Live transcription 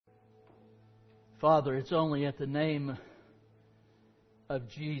Father, it's only at the name of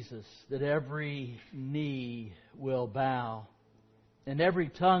Jesus that every knee will bow and every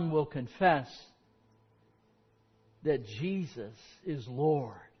tongue will confess that Jesus is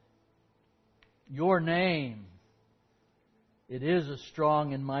Lord. Your name, it is a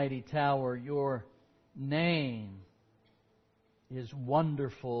strong and mighty tower. Your name is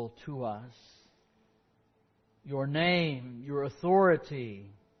wonderful to us. Your name, your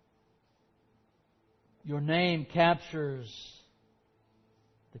authority, your name captures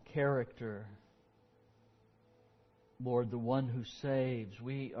the character. Lord, the one who saves.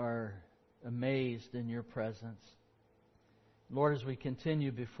 We are amazed in your presence. Lord, as we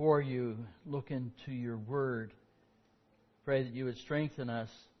continue before you, look into your word, pray that you would strengthen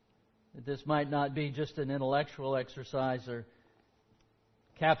us, that this might not be just an intellectual exercise or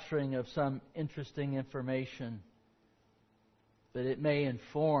capturing of some interesting information, but it may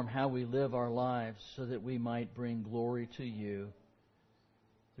inform how we live our lives so that we might bring glory to you.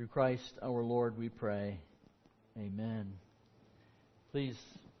 Through Christ our Lord we pray. Amen. Please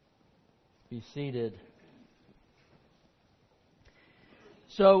be seated.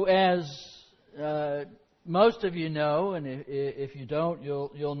 So as most of you know, and if you don't,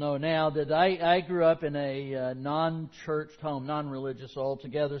 you'll know now, that I grew up in a non-churched home, non-religious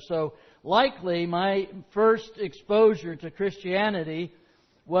altogether. So likely my first exposure to Christianity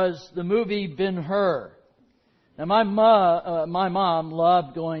was the movie Ben-Hur. Now my mom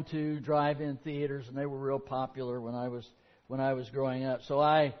loved going to drive-in theaters, and they were real popular when I was growing up. So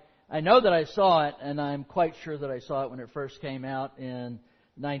I know that I saw it, and I'm quite sure that I saw it when it first came out in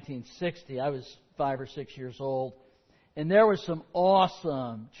 1960. I was 5 or 6 years old, and there were some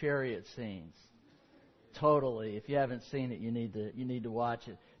awesome chariot scenes. Totally, if you haven't seen it, you need to watch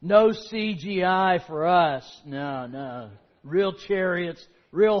it. No CGI for us. No, real chariots,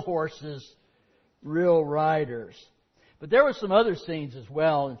 real horses, real riders. But there were some other scenes as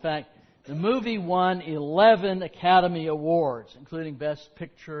well. In fact, the movie won 11 Academy Awards, including Best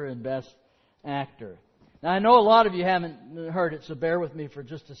Picture and Best Actor. Now, I know a lot of you haven't heard it, so bear with me for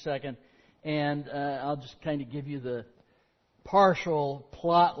just a second, and I'll just kind of give you the partial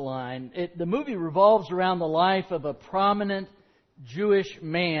plot line. The movie revolves around the life of a prominent Jewish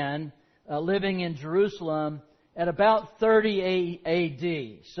man living in Jerusalem at about 30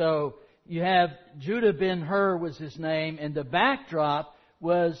 A.D. So you have Judah Ben-Hur was his name, and the backdrop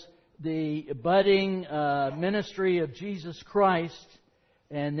was the budding ministry of Jesus Christ,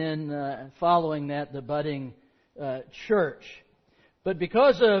 and then following that, the budding church. But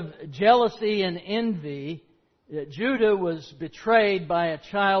because of jealousy and envy, Judah was betrayed by a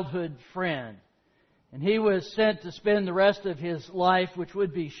childhood friend. And he was sent to spend the rest of his life, which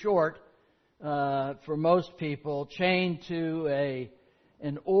would be short for most people, chained to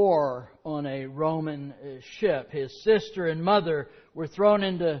an oar on a Roman ship. His sister and mother were thrown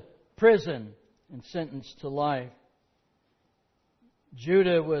into prison and sentenced to life.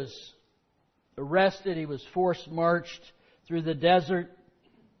 Judah was arrested. He was force-marched through the desert.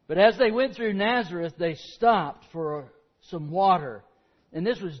 But as they went through Nazareth, they stopped for some water. And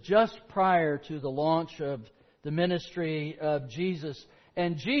this was just prior to the launch of the ministry of Jesus.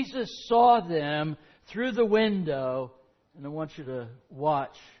 And Jesus saw them through the window. And I want you to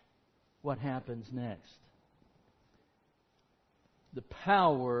watch what happens next. The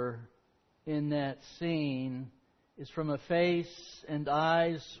power in that scene is from a face and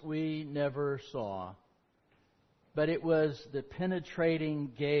eyes we never saw. But it was the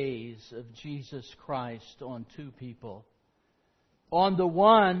penetrating gaze of Jesus Christ on two people. On the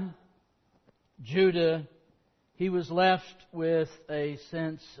one, Judah, he was left with a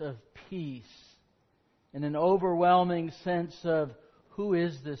sense of peace and an overwhelming sense of, who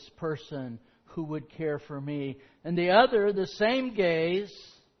is this person who would care for me? And the other, the same gaze,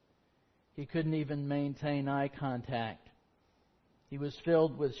 he couldn't even maintain eye contact. He was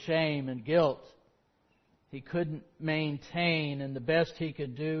filled with shame and guilt. He couldn't maintain, and the best he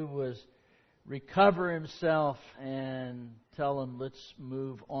could do was recover himself and tell him, let's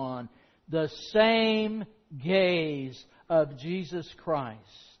move on. The same gaze of Jesus Christ.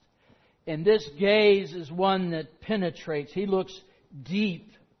 And this gaze is one that penetrates. He looks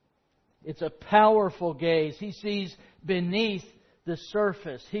deep. It's a powerful gaze. He sees beneath the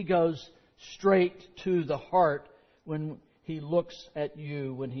surface. He goes straight to the heart when He looks at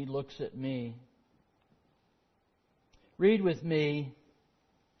you, when He looks at me. Read with me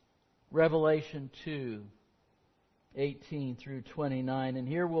Revelation 2:18 through 29. And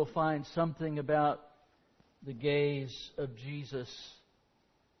here we'll find something about the gaze of Jesus.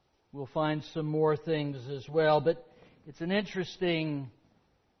 We'll find some more things as well. But it's an interesting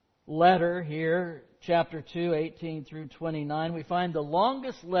letter here, chapter 2, 18 through 29, we find the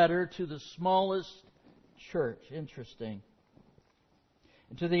longest letter to the smallest church. Interesting.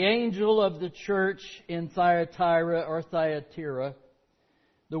 And to the angel of the church in Thyatira or Thyatira,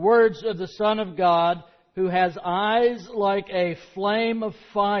 the words of the Son of God, who has eyes like a flame of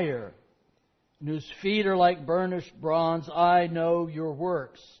fire, and whose feet are like burnished bronze. I know your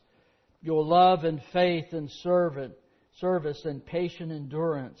works, your love and faith and service and patient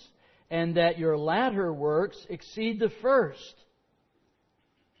endurance, and that your latter works exceed the first.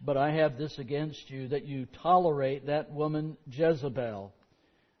 But I have this against you, that you tolerate that woman Jezebel,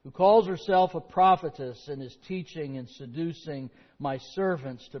 who calls herself a prophetess and is teaching and seducing my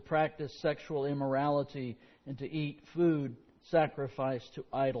servants to practice sexual immorality and to eat food sacrificed to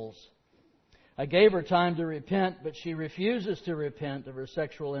idols. I gave her time to repent, but she refuses to repent of her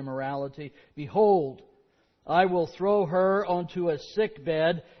sexual immorality. Behold, I will throw her onto a sick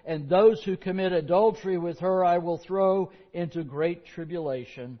bed, and those who commit adultery with her I will throw into great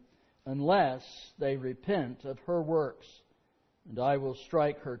tribulation, unless they repent of her works. And I will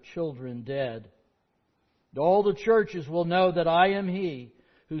strike her children dead. And all the churches will know that I am He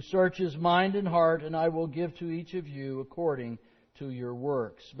who searches mind and heart, and I will give to each of you according to your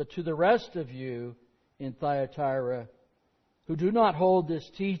works. But to the rest of you in Thyatira, who do not hold this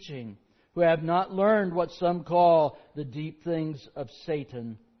teaching, who have not learned what some call the deep things of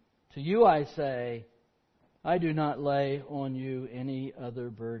Satan, to you I say, I do not lay on you any other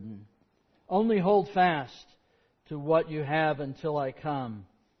burden. Only hold fast to what you have until I come.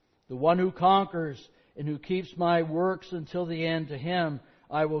 The one who conquers and who keeps my works until the end, to him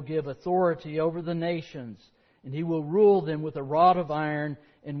I will give authority over the nations, and he will rule them with a rod of iron.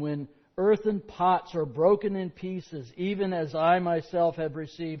 And when earthen pots are broken in pieces, even as I myself have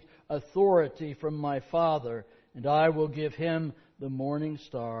received authority from my Father, and I will give him the morning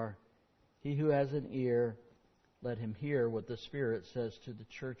star. He who has an ear, let him hear what the Spirit says to the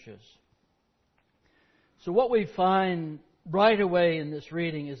churches. So what we find right away in this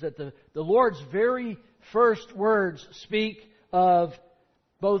reading is that the Lord's very first words speak of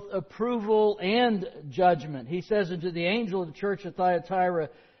both approval and judgment. He says unto the angel of the church of Thyatira,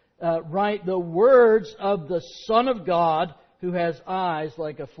 write the words of the Son of God, who has eyes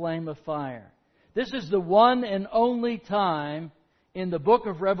like a flame of fire. This is the one and only time in the book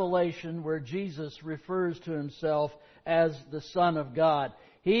of Revelation where Jesus refers to Himself as the Son of God.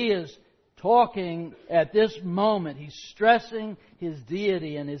 He is talking at this moment. He's stressing His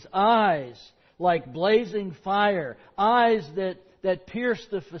deity, and His eyes like blazing fire, eyes that pierce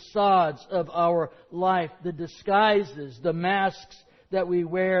the facades of our life, the disguises, the masks that we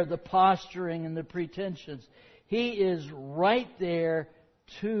wear, the posturing and the pretensions. He is right there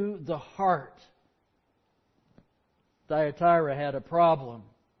to the heart. Thyatira had a problem.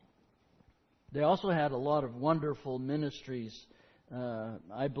 They also had a lot of wonderful ministries.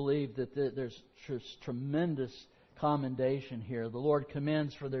 I believe that there's just tremendous commendation here. The Lord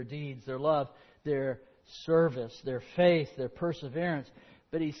commends for their deeds, their love, their service, their faith, their perseverance.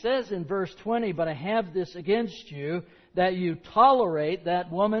 But He says in verse 20, but I have this against you, that you tolerate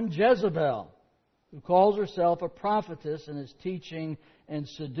that woman Jezebel, who calls herself a prophetess and is teaching and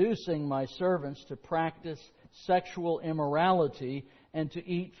seducing my servants to practice sexual immorality and to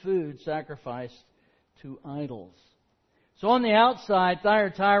eat food sacrificed to idols. So on the outside,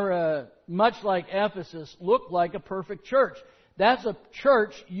 Thyatira, much like Ephesus, looked like a perfect church. That's a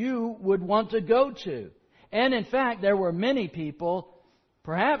church you would want to go to. And in fact, there were many people,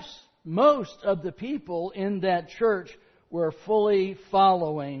 perhaps most of the people in that church were fully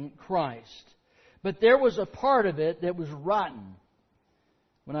following Christ. But there was a part of it that was rotten.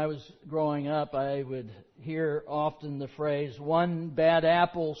 When I was growing up, I would hear often the phrase, one bad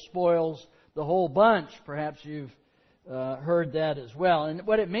apple spoils the whole bunch. Perhaps you've heard that as well. And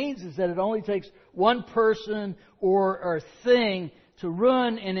what it means is that it only takes one person or thing to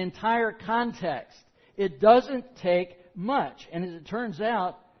ruin an entire context. It doesn't take much. And as it turns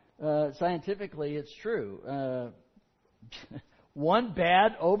out, scientifically, it's true. One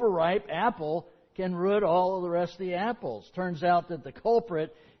bad, overripe apple can ruin all of the rest of the apples. Turns out that the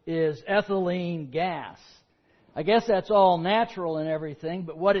culprit is ethylene gas. I guess that's all natural and everything,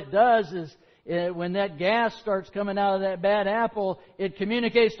 but what it does is when that gas starts coming out of that bad apple, it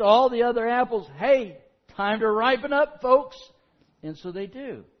communicates to all the other apples, hey, time to ripen up, folks. And so they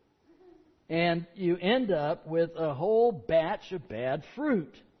do. And you end up with a whole batch of bad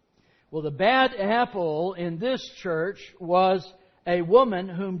fruit. Well, the bad apple in this church was a woman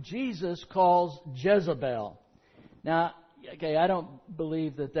whom Jesus calls Jezebel. Now, okay, I don't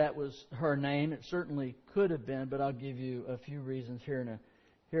believe that was her name. It certainly could have been, but I'll give you a few reasons here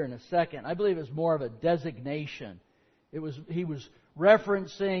here in a second. I believe it's more of a designation. He was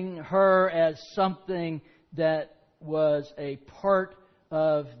referencing her as something that was a part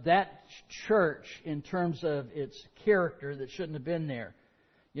of that church in terms of its character that shouldn't have been there.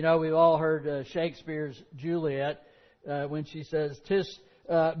 You know, we've all heard Shakespeare's Juliet when she says, "'Tis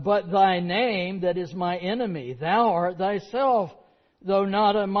but thy name that is my enemy. Thou art thyself, though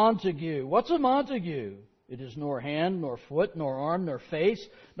not a Montague." What's a Montague? It is nor hand, nor foot, nor arm, nor face,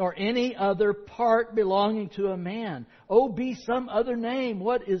 nor any other part belonging to a man. Oh, be some other name.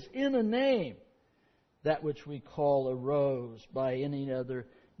 What is in a name? That which we call a rose by any other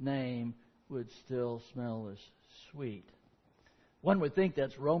name would still smell as sweet. One would think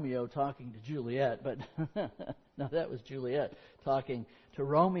that's Romeo talking to Juliet, but no, that was Juliet talking to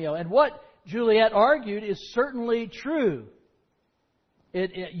Romeo. And what Juliet argued is certainly true.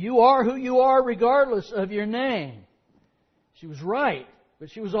 You are who you are regardless of your name. She was right,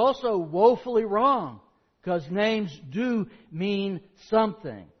 but she was also woefully wrong, because names do mean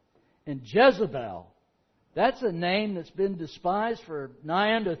something. And Jezebel, that's a name that's been despised for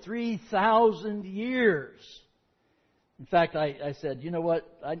nigh unto 3,000 years. In fact, I said, you know what,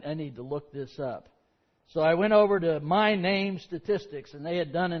 I need to look this up. So I went over to My Name Statistics, and they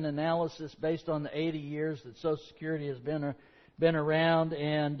had done an analysis based on the 80 years that Social Security has been around,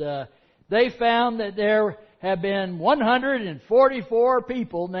 and they found that there have been 144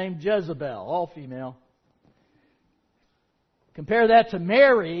 people named Jezebel, all female. Compare that to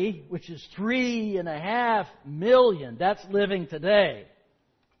Mary, which is 3.5 million. That's living today.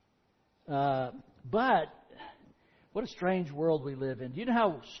 But what a strange world we live in. Do you know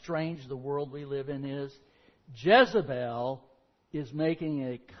how strange the world we live in is? Jezebel is making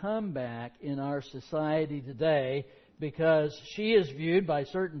a comeback in our society today, because she is viewed by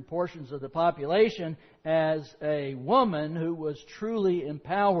certain portions of the population as a woman who was truly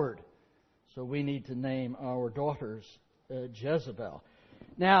empowered. So we need to name our daughters Jezebel.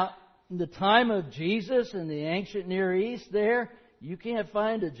 Now, in the time of Jesus in the ancient Near East there, you can't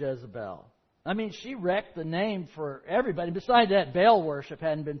find a Jezebel. I mean, she wrecked the name for everybody. Besides that, Baal worship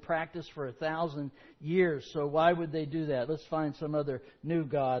hadn't been practiced for 1,000 years. So why would they do that? Let's find some other new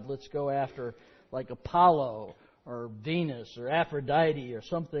god. Let's go after like Apollo or Venus or Aphrodite or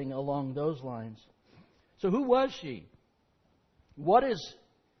something along those lines. So who was she? What is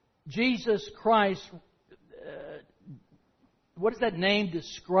Jesus Christ? What does that name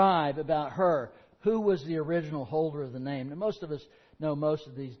describe about her? Who was the original holder of the name? Now, most of us know most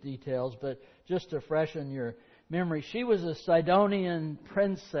of these details, but just to freshen your memory, she was a Sidonian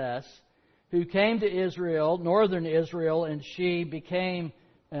princess who came to Israel, northern Israel, and she became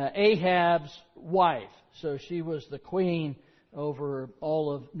Ahab's wife. So she was the queen over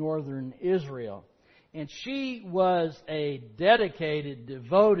all of northern Israel. And she was a dedicated,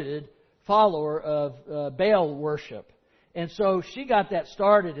 devoted follower of Baal worship. And so she got that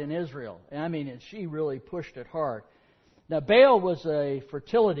started in Israel. And she really pushed it hard. Now, Baal was a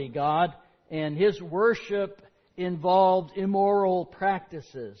fertility god, and his worship involved immoral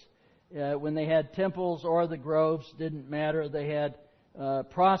practices. When they had temples or the groves, didn't matter. They had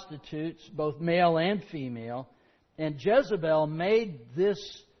prostitutes, both male and female. And Jezebel made this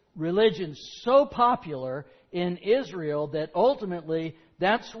religion so popular in Israel that ultimately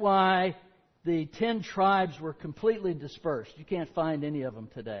that's why the 10 tribes were completely dispersed. You can't find any of them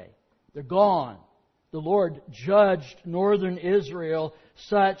today. They're gone. The Lord judged northern Israel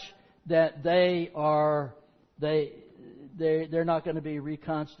such that they're not going to be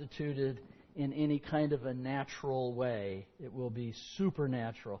reconstituted in any kind of a natural way. It will be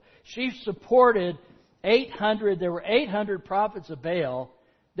supernatural. She supported 800. There were 800 prophets of Baal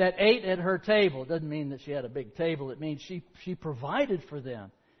that ate at her table. It doesn't mean that she had a big table. It means she provided for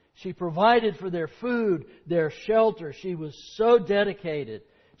them. She provided for their food, their shelter. She was so dedicated.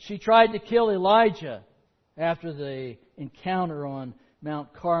 She tried to kill Elijah after the encounter on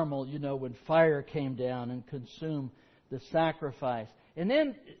Mount Carmel, when fire came down and consumed the sacrifice. And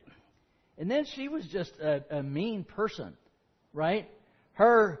then she was just a mean person, right?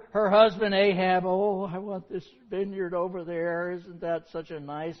 Her husband Ahab, I want this vineyard over there. Isn't that such a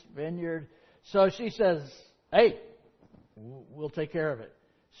nice vineyard? So she says, hey, we'll take care of it.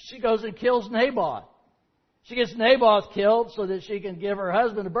 She goes and kills Naboth. She gets Naboth killed so that she can give her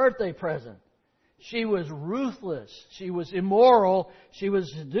husband a birthday present. She was ruthless. She was immoral. She was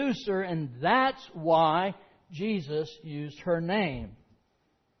a seducer. And that's why Jesus used her name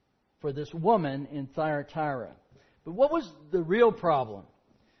for this woman in Thyatira. But what was the real problem?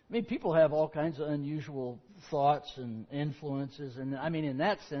 People have all kinds of unusual thoughts and influences. And in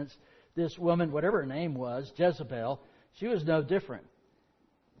that sense, this woman, whatever her name was, Jezebel, she was no different.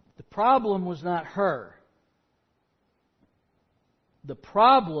 problem was not her. The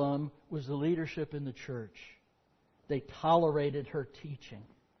problem was the leadership in the church. They tolerated her teaching.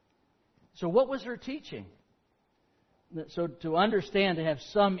 So what was her teaching? So to understand, to have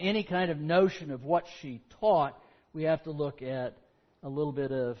any kind of notion of what she taught, we have to look at a little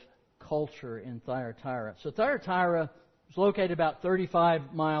bit of culture in Thyatira. So Thyatira was located about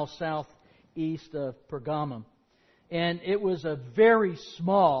 35 miles southeast of Pergamum. And it was a very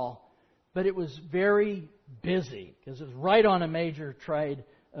small, but it was very busy because it was right on a major trade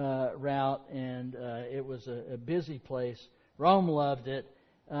route, and it was a busy place. Rome loved it.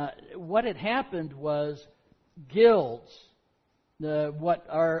 What had happened was guilds, what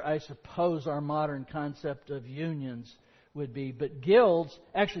are, I suppose, our modern concept of unions would be, but guilds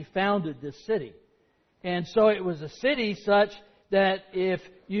actually founded this city. And so it was a city such that if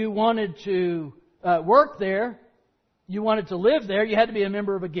you wanted to work there, you wanted to live there, you had to be a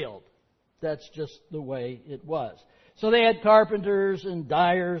member of a guild. That's just the way it was. So they had carpenters and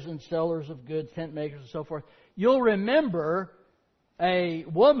dyers and sellers of goods, tent makers and so forth. You'll remember a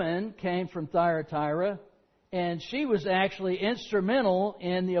woman came from Thyatira, and she was actually instrumental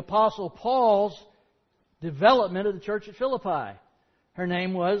in the Apostle Paul's development of the church at Philippi. Her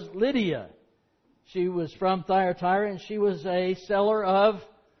name was Lydia. She was from Thyatira, and she was a seller of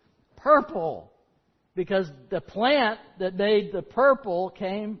purple, because the plant that made the purple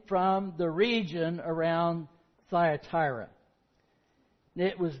came from the region around Thyatira.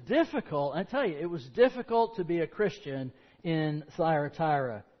 It was difficult, I tell you, it was difficult to be a Christian in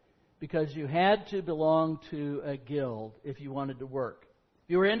Thyatira because you had to belong to a guild if you wanted to work.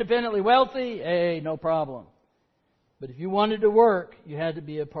 If you were independently wealthy, hey, no problem. But if you wanted to work, you had to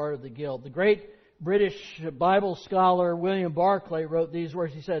be a part of the guild. The great British Bible scholar William Barclay wrote these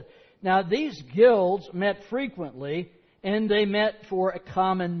words. He said, "Now these guilds met frequently, and they met for a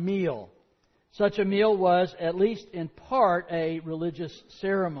common meal. Such a meal was, at least in part, a religious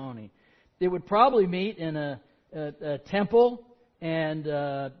ceremony. It would probably meet in a temple, and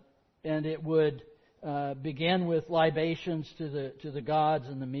it would begin with libations to the gods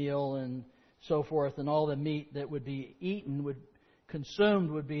and the meal and so forth, and all the meat that would be eaten, consumed,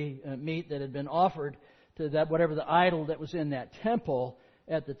 would be meat that had been offered to that whatever the idol that was in that temple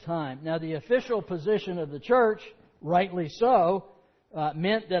at the time. Now, the official position of the church, rightly so,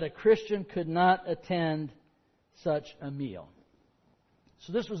 meant that a Christian could not attend such a meal.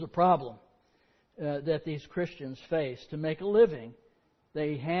 So this was a problem that these Christians faced. To make a living,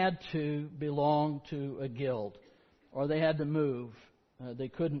 they had to belong to a guild, or they had to move. They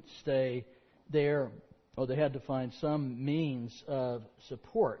couldn't stay there, or they had to find some means of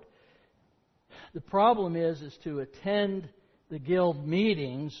support. The problem is to attend the guild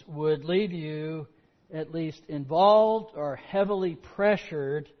meetings would leave you at least involved or heavily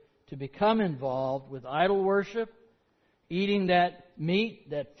pressured to become involved with idol worship, eating that meat,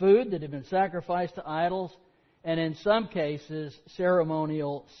 that food that had been sacrificed to idols, and in some cases,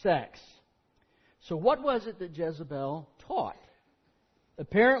 ceremonial sex. So what was it that Jezebel taught?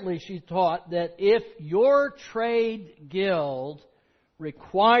 Apparently she taught that if your trade guild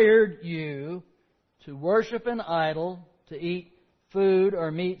required you to worship an idol, to eat food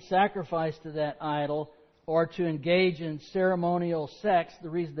or meat sacrificed to that idol, or to engage in ceremonial sex, the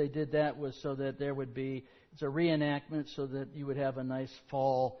reason they did that was so that there would be, it's a reenactment, so that you would have a nice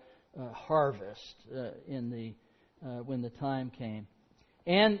fall harvest when the time came,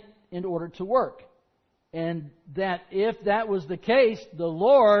 and in order to work. And that if that was the case, the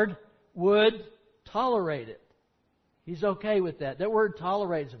Lord would tolerate it. He's okay with that. That word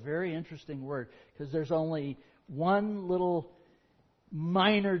tolerate is a very interesting word, because there's only one little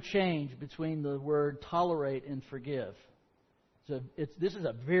minor change between the word tolerate and forgive. So this is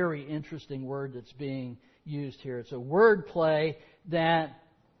a very interesting word that's being used here. It's a word play that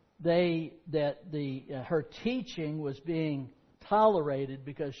her teaching was being tolerated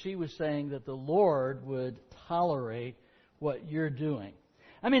because she was saying that the Lord would tolerate what you're doing.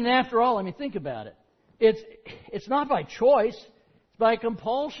 I mean, after all, think about it. It's not by choice, it's by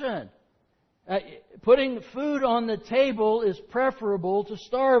compulsion. Putting food on the table is preferable to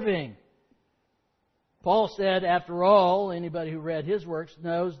starving. Paul said, after all, anybody who read his works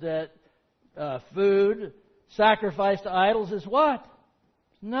knows that food sacrificed to idols is what?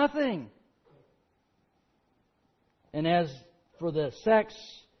 Nothing. And as for the sex,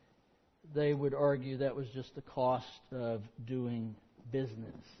 they would argue that was just the cost of doing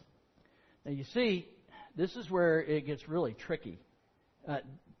business. Now you see, this is where it gets really tricky.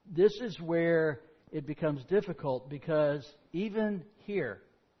 This is where it becomes difficult, because even here,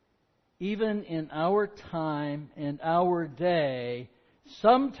 even in our time and our day,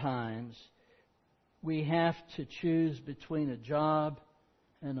 sometimes we have to choose between a job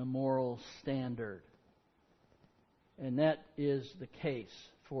and a moral standard. And that is the case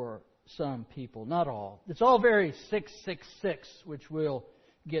for some people, not all. It's all very 666, which we'll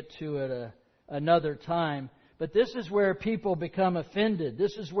get to at another time. But this is where people become offended.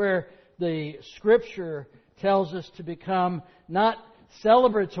 This is where the Scripture tells us to become not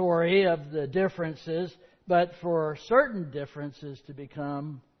celebratory of the differences, but for certain differences to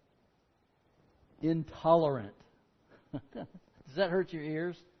become intolerant. Does that hurt your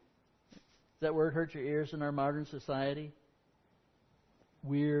ears? Does that word hurt your ears in our modern society?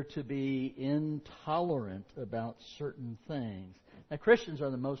 We're to be intolerant about certain things. Now, Christians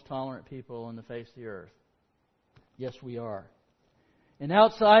are the most tolerant people on the face of the earth. Yes, we are. And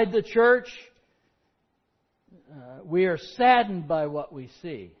outside the church, we are saddened by what we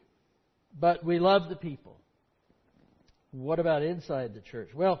see. But we love the people. What about inside the church?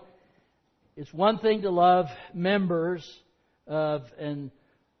 Well, it's one thing to love members of an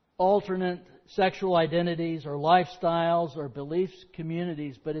alternate sexual identities or lifestyles or beliefs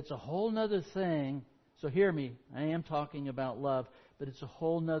communities, but it's a whole other thing. So hear me, I am talking about love, but it's a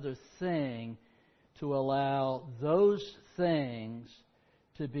whole other thing to allow those things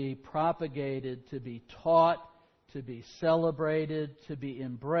to be propagated, to be taught, to be celebrated, to be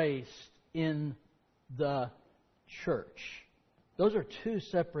embraced in the church. Those are two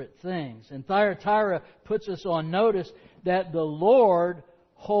separate things. And Thyatira puts us on notice that the Lord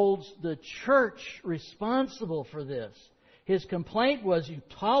holds the church responsible for this. His complaint was, you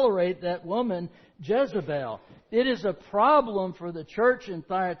tolerate that woman, Jezebel. It is a problem for the church in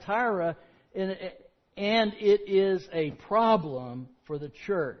Thyatira, and it is a problem for the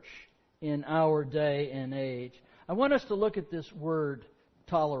church in our day and age. I want us to look at this word,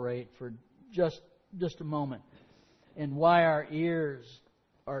 tolerate, for just a moment, and why our ears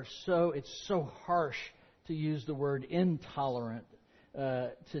are it's so harsh to use the word intolerant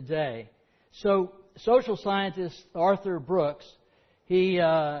today. So, social scientist Arthur Brooks, he's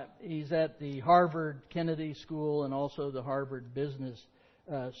at the Harvard Kennedy School and also the Harvard Business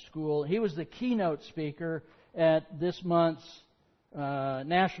School. He was the keynote speaker at this month's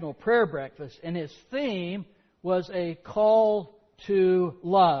National Prayer Breakfast, and his theme was a call to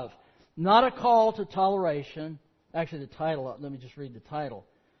love, not a call to toleration. Actually, the title, let me just read the title.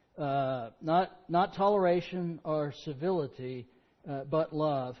 Not toleration or civility, but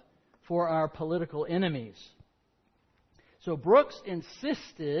love for our political enemies. So Brooks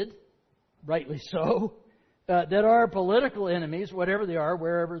insisted, rightly so, that our political enemies, whatever they are,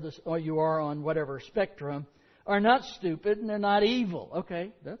 wherever you are on whatever spectrum, are not stupid and they're not evil.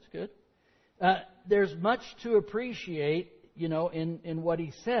 Okay, that's good. There's much to appreciate, in what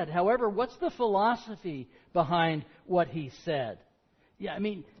he said. However, what's the philosophy behind what he said? Yeah,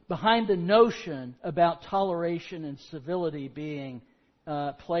 behind the notion about toleration and civility being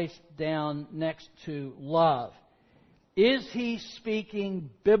placed down next to love. Is he speaking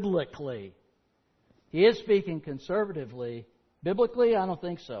biblically? He is speaking conservatively. Biblically, I don't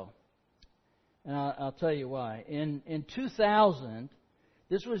think so. And I'll tell you why. In 2000,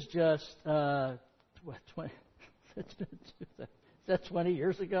 this was just, is that 20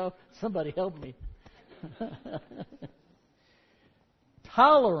 years ago? Somebody help me.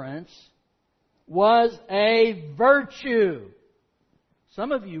 Tolerance was a virtue.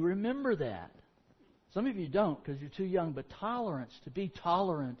 Some of you remember that. Some of you don't because you're too young. But tolerance, to be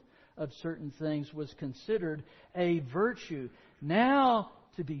tolerant of certain things, was considered a virtue. Now,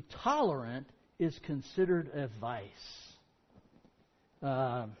 to be tolerant is considered a vice.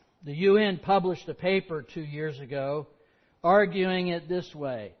 The UN published a paper 2 years ago arguing it this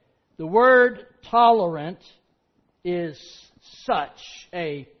way. The word tolerant is such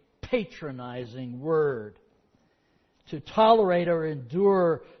a patronizing word. To tolerate or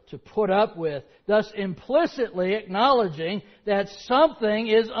endure, to put up with, thus implicitly acknowledging that something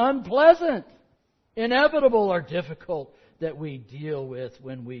is unpleasant, inevitable, or difficult that we deal with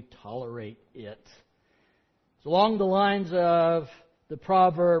when we tolerate it. It's along the lines of the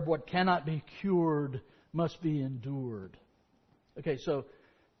proverb, what cannot be cured must be endured. Okay, so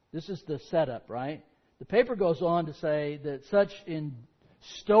this is the setup, right? The paper goes on to say that such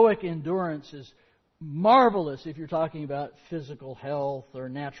stoic endurance is marvelous if you're talking about physical health or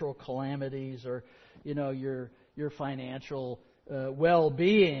natural calamities or, your financial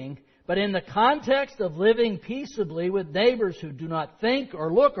well-being. But in the context of living peaceably with neighbors who do not think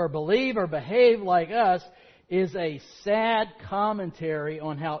or look or believe or behave like us is a sad commentary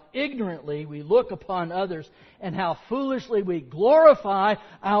on how ignorantly we look upon others and how foolishly we glorify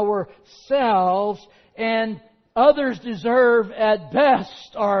ourselves and Others deserve at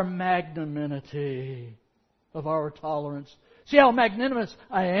best our magnanimity of our tolerance. See how magnanimous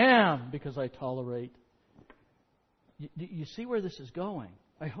I am because I tolerate. You see where this is going?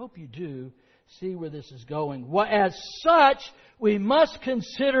 I hope you do see where this is going. As such, we must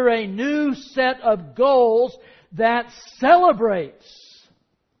consider a new set of goals that celebrates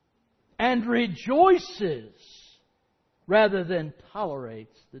and rejoices rather than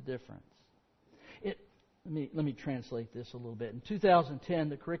tolerates the difference. Let me translate this a little bit. In 2010,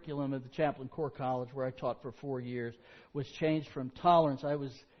 the curriculum of the Chaplain Corps College, where I taught for 4 years, was changed from tolerance. I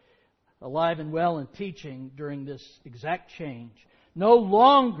was alive and well and teaching during this exact change. No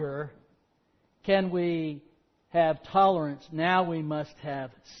longer can we have tolerance. Now we must have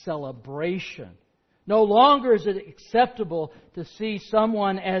celebration. No longer is it acceptable to see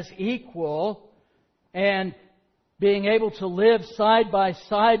someone as equal and being able to live side by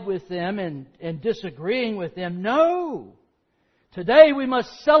side with them and disagreeing with them. No! Today we must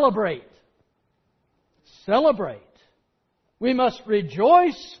celebrate. Celebrate. We must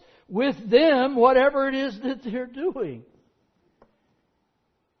rejoice with them, whatever it is that they're doing.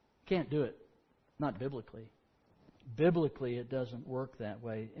 Can't do it. Not biblically. Biblically, it doesn't work that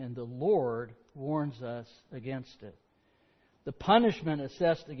way, and the Lord warns us against it. The punishment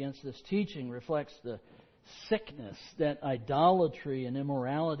assessed against this teaching reflects the sickness that idolatry and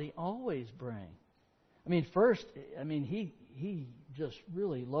immorality always bring. He just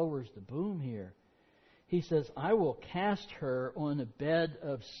really lowers the boom here. He says, I will cast her on a bed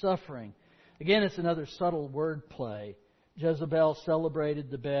of suffering. Again, it's another subtle wordplay. Jezebel celebrated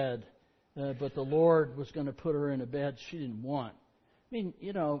the bed, but the Lord was going to put her in a bed she didn't want. Men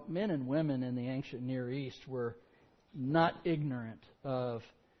and women in the ancient Near East were not ignorant of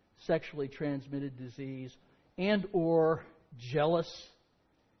sexually transmitted disease and or jealous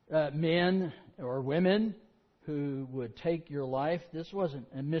men or women who would take your life. This wasn't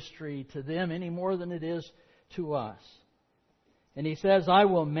a mystery to them any more than it is to us. And he says, I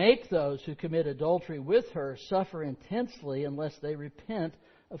will make those who commit adultery with her suffer intensely unless they repent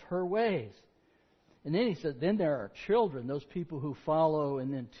of her ways. And then he said, then there are children, those people who follow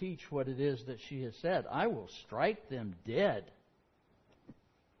and then teach what it is that she has said. I will strike them dead.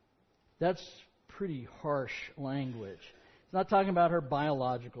 That's pretty harsh language. He's not talking about her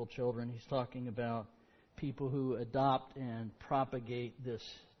biological children. He's talking about people who adopt and propagate this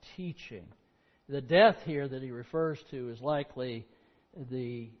teaching. The death here that he refers to is likely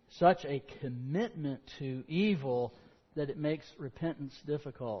such a commitment to evil that it makes repentance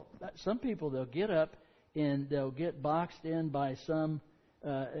difficult. Some people, they'll get up and they'll get boxed in by some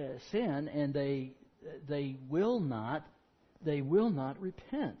sin, and they will not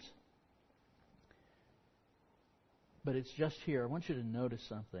repent. But it's just here. I want you to notice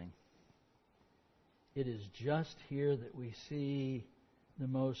something. It is just here that we see the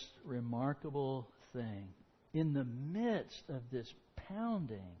most remarkable thing. In the midst of this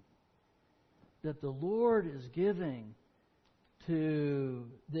pounding that the Lord is giving to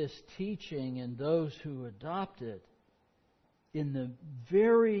this teaching and those who adopt it, in the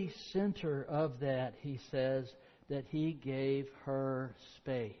very center of that, he says that he gave her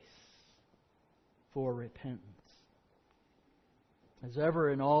space for repentance. As ever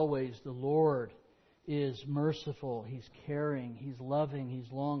and always, the Lord is merciful, He's caring, He's loving,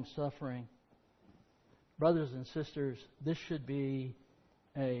 He's long-suffering. Brothers and sisters, this should be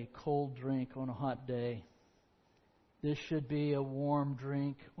a cold drink on a hot day. This should be a warm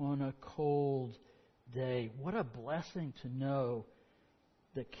drink on a cold day. What a blessing to know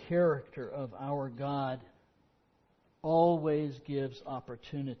the character of our God always gives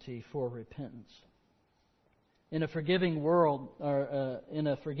opportunity for repentance. In a forgiving world, or in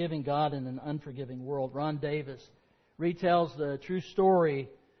a forgiving God in an unforgiving world, Ron Davis retells the true story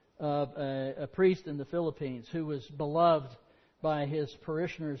of a priest in the Philippines who was beloved by his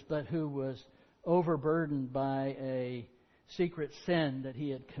parishioners, but who was overburdened by a secret sin that he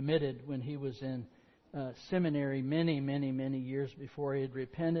had committed when he was in seminary many, many, many years before he had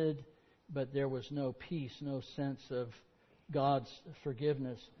repented, but there was no peace, no sense of God's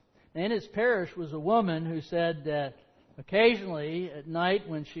forgiveness. In his parish was a woman who said that occasionally at night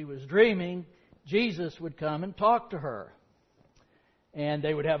when she was dreaming, Jesus would come and talk to her. And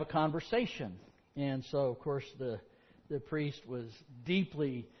they would have a conversation. And so, of course, the priest was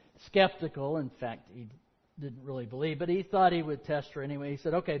deeply skeptical. In fact, he didn't really believe, but he thought he would test her anyway. He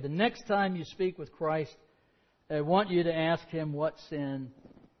said, okay, the next time you speak with Christ, I want you to ask Him what sin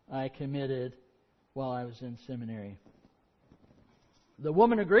I committed while I was in seminary. The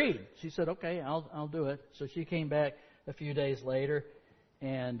woman agreed. She said, okay, I'll do it. So she came back a few days later,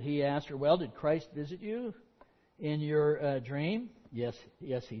 and he asked her, well, did Christ visit you? in your dream? Yes,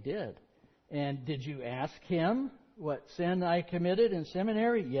 he did. And did you ask him what sin I committed in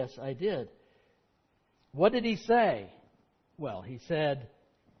seminary? Yes, I did. What did he say? Well, he said,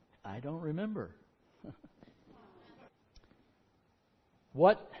 I don't remember.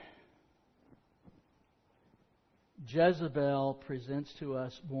 What Jezebel presents to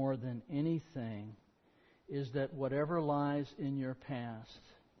us more than anything is that whatever lies in your past.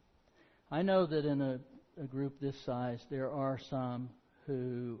 I know that in a group this size, there are some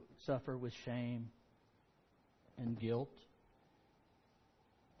who suffer with shame and guilt.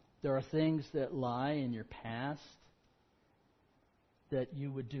 There are things that lie in your past that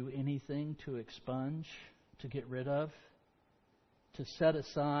you would do anything to expunge, to get rid of, to set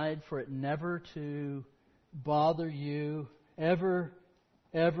aside, for it never to bother you ever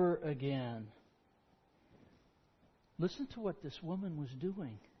again. Listen to what this woman was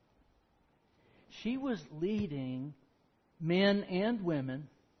doing. She was leading men and women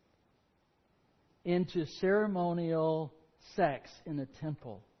into ceremonial sex in a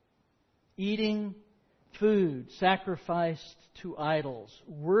temple, eating food sacrificed to idols,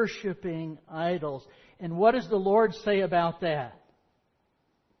 worshiping idols. And what does the Lord say about that?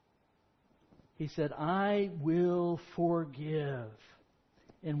 He said, I will forgive.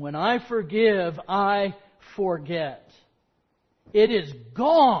 And when I forgive, I forget. It is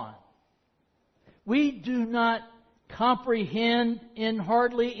gone. We do not comprehend in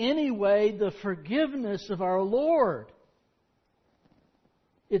hardly any way the forgiveness of our Lord.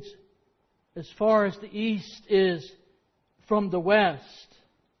 It's as far as the east is from the west.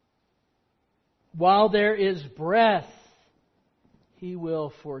 While there is breath, He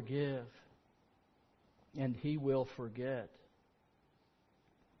will forgive. And He will forget.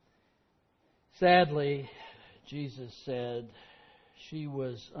 Sadly, Jesus said she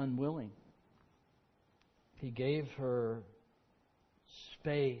was unwilling. He gave her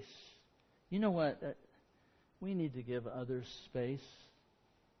space. You know what? We need to give others space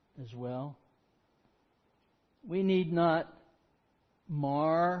as well. We need not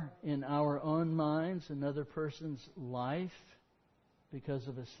mar in our own minds another person's life because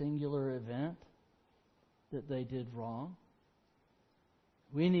of a singular event that they did wrong.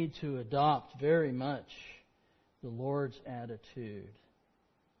 We need to adopt very much the Lord's attitude.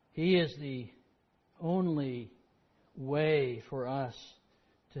 He is the only way for us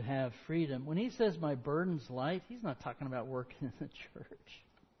to have freedom. When He says, my burden's light, He's not talking about working in the church.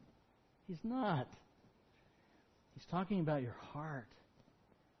 He's not. He's talking about your heart.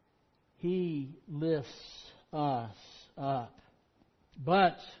 He lifts us up.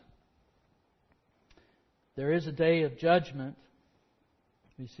 But there is a day of judgment.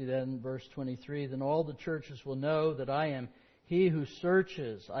 We see that in verse 23. Then all the churches will know that I am He who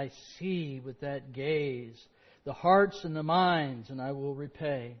searches. I see with that gaze the hearts and the minds, and I will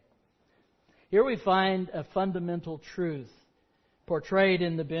repay. Here we find a fundamental truth portrayed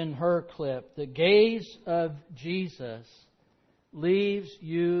in the Ben-Hur clip. The gaze of Jesus leaves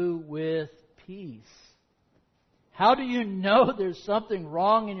you with peace. How do you know there's something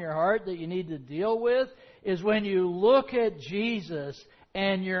wrong in your heart that you need to deal with? Is when you look at Jesus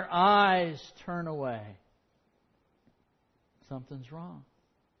and your eyes turn away. Something's wrong.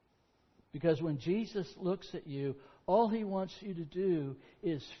 Because when Jesus looks at you, all He wants you to do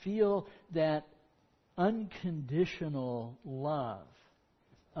is feel that unconditional love.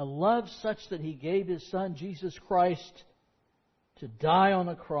 A love such that He gave His Son, Jesus Christ, to die on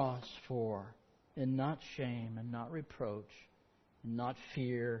a cross for. And not shame, and not reproach, and not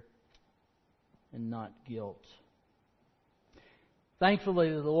fear, and not guilt. Thankfully,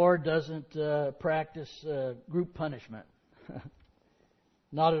 the Lord doesn't practice group punishment.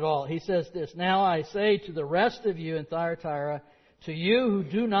 Not at all. He says this, now I say to the rest of you in Thyatira, to you who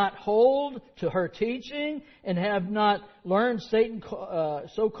do not hold to her teaching and have not learned Satan's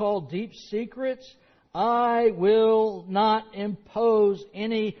so-called deep secrets, I will not impose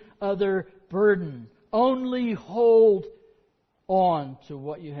any other burden. Only hold on to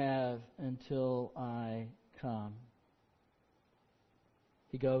what you have until I come.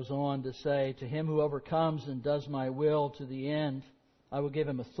 He goes on to say, to him who overcomes and does my will to the end, I will give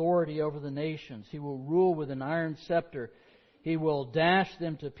him authority over the nations. He will rule with an iron scepter. He will dash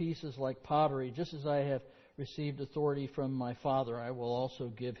them to pieces like pottery. Just as I have received authority from my Father, I will also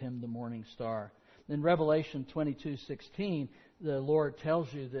give him the morning star. In Revelation 22:16, the Lord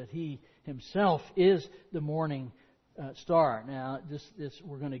tells you that He Himself is the morning star. Now,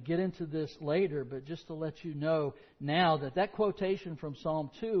 we're going to get into this later, but just to let you know now that quotation from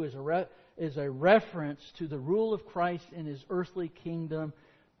Psalm 2 is a reference to the rule of Christ in His earthly kingdom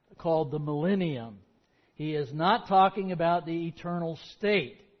called the millennium. He is not talking about the eternal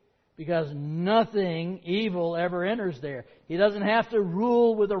state, because nothing evil ever enters there. He doesn't have to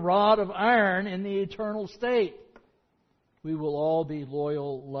rule with a rod of iron in the eternal state. We will all be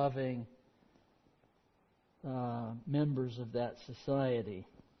loyal, loving members of that society.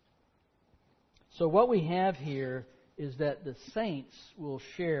 So what we have here is that the saints will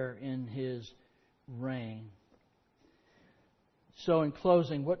share in His reign. So in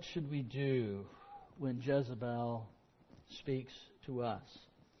closing, what should we do when Jezebel speaks to us?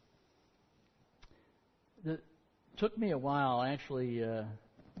 It took me a while. Actually,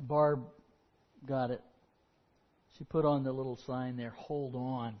 Barb got it. She put on the little sign there, hold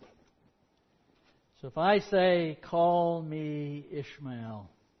on. So if I say, call me Ishmael,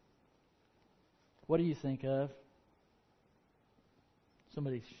 what do you think of?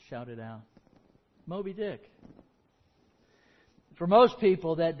 Somebody shouted out, Moby Dick. For most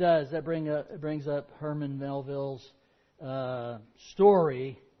people, that brings up Herman Melville's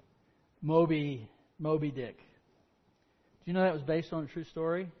story, Moby Dick. Do you know that was based on a true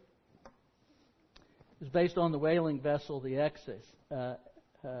story? It was based on the whaling vessel, the Essex.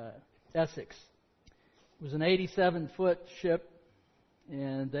 It was an 87-foot ship,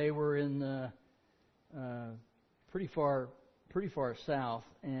 and they were in pretty far south,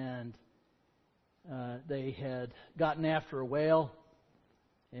 and they had gotten after a whale,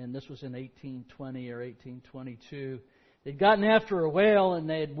 and this was in 1820 or 1822. They'd gotten after a whale, and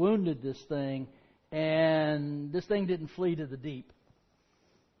they had wounded this thing, and this thing didn't flee to the deep.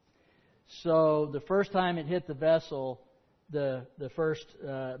 So the first time it hit the vessel, the first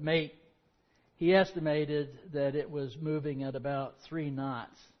mate, he estimated that it was moving at about 3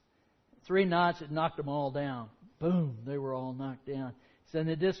 knots. 3 knots, it knocked them all down. Boom, they were all knocked down. Then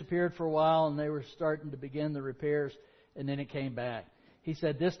it disappeared for a while, and they were starting to begin the repairs, and then it came back. He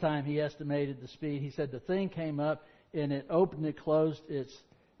said this time he estimated the speed. He said the thing came up, and it opened and closed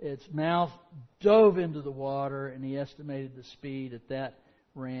its mouth, dove into the water, and he estimated the speed at that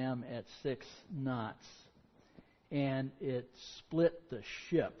ram at 6 knots. And it split the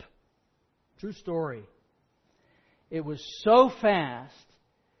ship. True story. It was so fast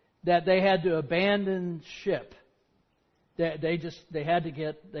that they had to abandon ship. They had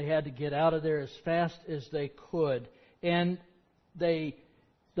to get out of there as fast as they could, and the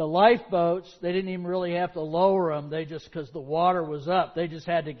lifeboats, they didn't even really have to lower them. They just, because the water was up, they just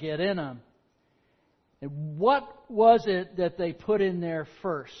had to get in them. And what was it that they put in there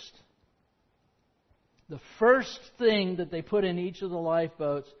first? The first thing that they put in each of the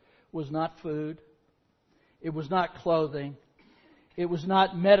lifeboats was not food. It was not clothing. It was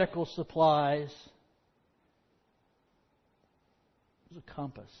not medical supplies. It was a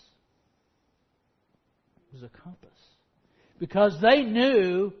compass. It was a compass. Because they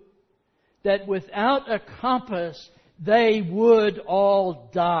knew that without a compass, they would all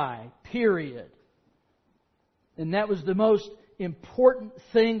die. Period. And that was the most important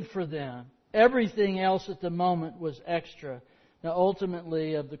thing for them. Everything else at the moment was extra. Now,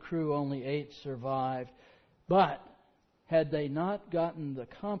 ultimately, of the crew, only 8 survived. But had they not gotten the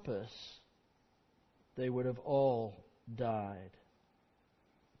compass, they would have all died.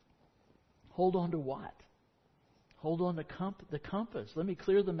 Hold on to what? Hold on to the compass. Let me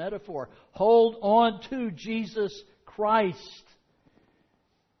clear the metaphor. Hold on to Jesus Christ.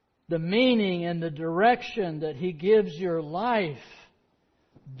 The meaning and the direction that He gives your life.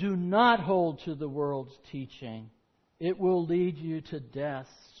 Do not hold to the world's teaching. It will lead you to death,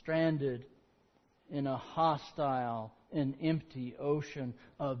 stranded in a hostile and empty ocean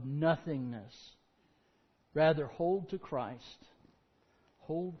of nothingness. Rather, hold to Christ.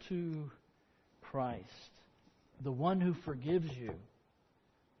 Hold to Christ. The one who forgives you.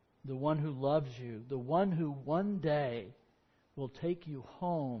 The one who loves you. The one who one day will take you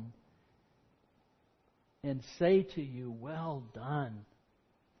home and say to you, well done.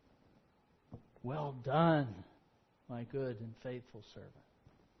 Well done, my good and faithful servant.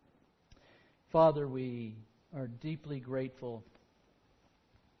 Father, we are deeply grateful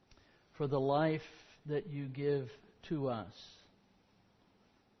for the life that you give to us.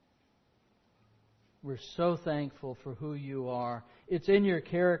 We're so thankful for who you are. It's in your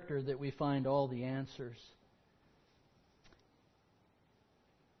character that we find all the answers.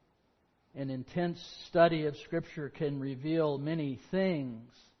 An intense study of Scripture can reveal many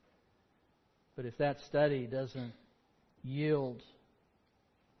things. But if that study doesn't yield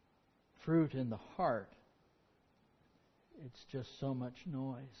fruit in the heart, it's just so much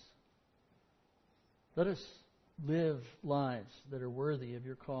noise. Let us live lives that are worthy of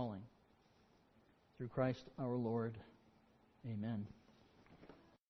your calling. Through Christ our Lord. Amen.